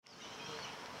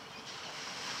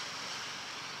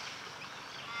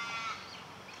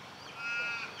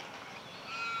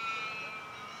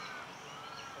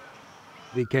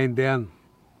he came down,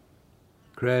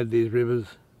 created these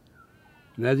rivers,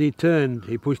 and as he turned,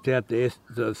 he pushed out the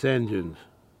sand dunes.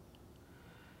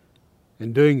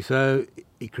 In doing so,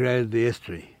 he created the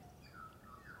estuary.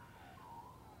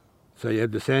 So you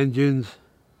have the sand dunes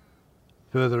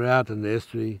further out in the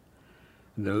estuary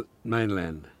and the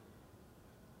mainland.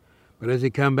 But as you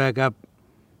come back up,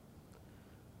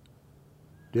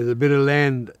 there's a bit of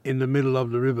land in the middle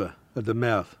of the river at the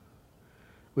mouth.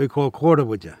 We call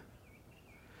Korowidja.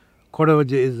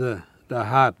 Korowidja is the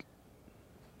heart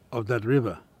of that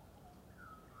river.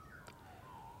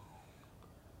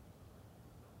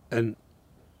 And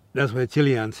that's where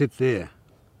Chilean sits there,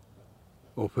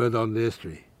 or further on the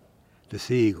estuary, the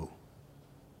sea eagle.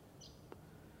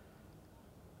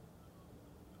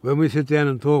 When we sit down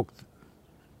and talk,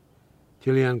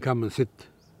 Chilean come and sit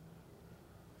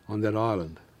on that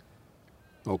island,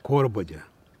 or Korowidja,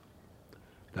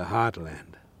 the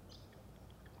heartland.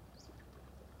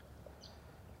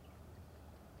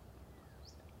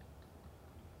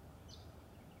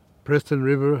 Preston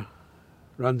River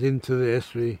runs into the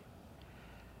estuary,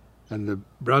 and the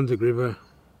Brunswick River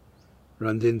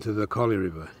runs into the Collie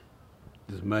River,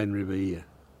 this main river here.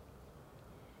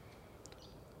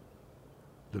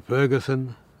 The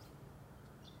Ferguson,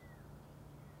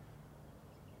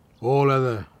 all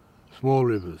other small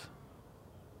rivers.